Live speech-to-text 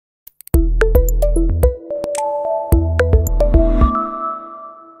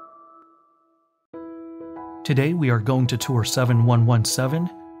Today we are going to tour 7117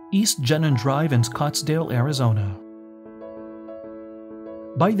 East Jenan Drive in Scottsdale, Arizona.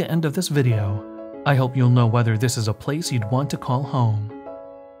 By the end of this video, I hope you'll know whether this is a place you'd want to call home.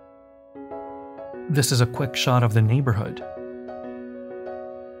 This is a quick shot of the neighborhood.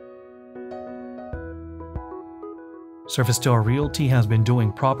 Star Realty has been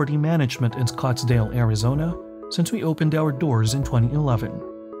doing property management in Scottsdale, Arizona since we opened our doors in 2011.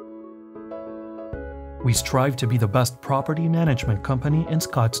 We strive to be the best property management company in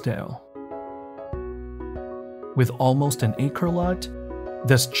Scottsdale. With almost an acre lot,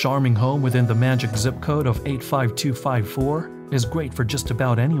 this charming home within the magic zip code of 85254 is great for just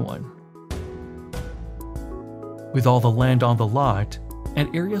about anyone. With all the land on the lot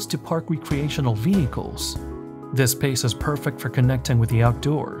and areas to park recreational vehicles, this space is perfect for connecting with the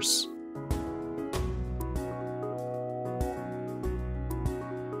outdoors.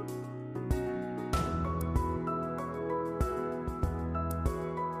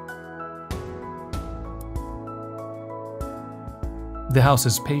 The house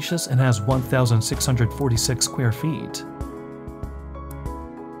is spacious and has 1,646 square feet.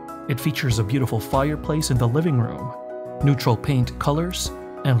 It features a beautiful fireplace in the living room, neutral paint colors,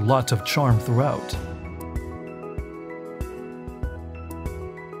 and lots of charm throughout.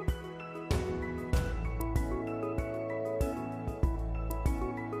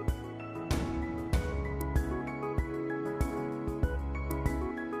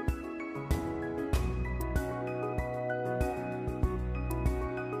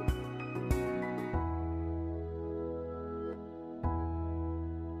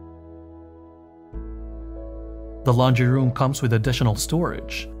 The laundry room comes with additional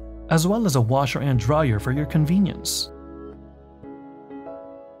storage, as well as a washer and dryer for your convenience.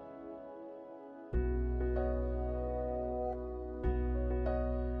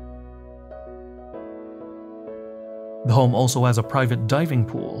 The home also has a private diving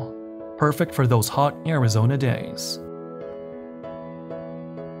pool, perfect for those hot Arizona days.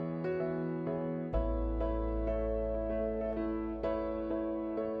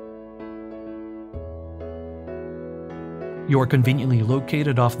 You are conveniently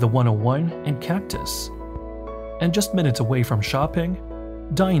located off the 101 and Cactus, and just minutes away from shopping,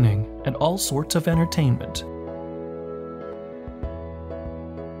 dining, and all sorts of entertainment.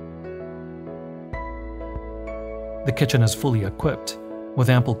 The kitchen is fully equipped, with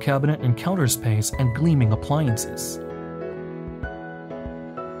ample cabinet and counter space and gleaming appliances.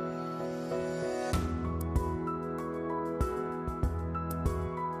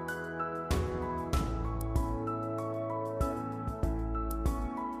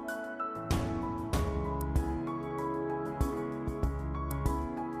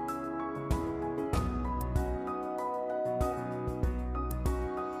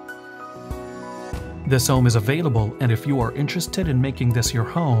 This home is available, and if you are interested in making this your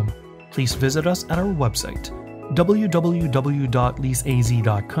home, please visit us at our website,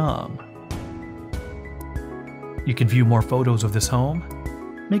 www.leaseaz.com. You can view more photos of this home,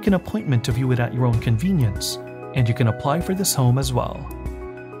 make an appointment to view it at your own convenience, and you can apply for this home as well.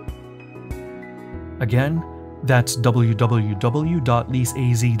 Again, that's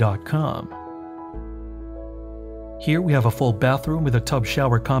www.leaseaz.com. Here we have a full bathroom with a tub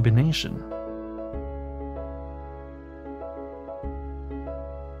shower combination.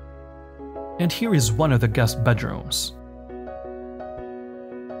 And here is one of the guest bedrooms.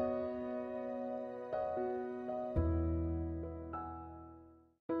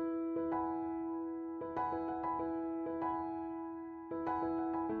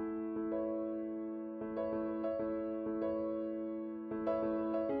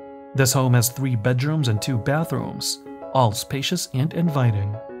 This home has 3 bedrooms and 2 bathrooms, all spacious and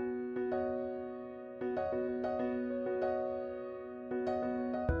inviting.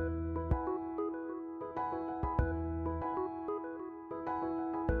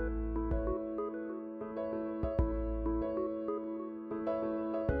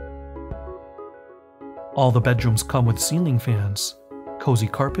 All the bedrooms come with ceiling fans, cozy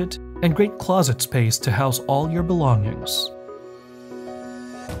carpet, and great closet space to house all your belongings.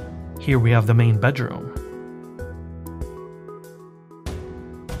 Here we have the main bedroom.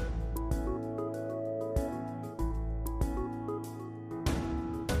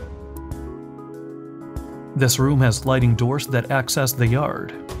 This room has sliding doors that access the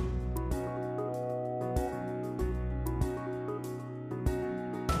yard.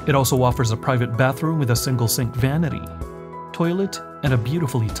 It also offers a private bathroom with a single sink vanity, toilet, and a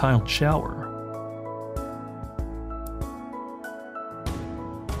beautifully tiled shower.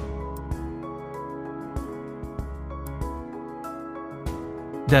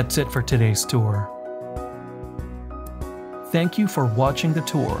 That's it for today's tour. Thank you for watching the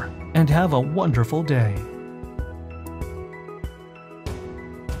tour and have a wonderful day.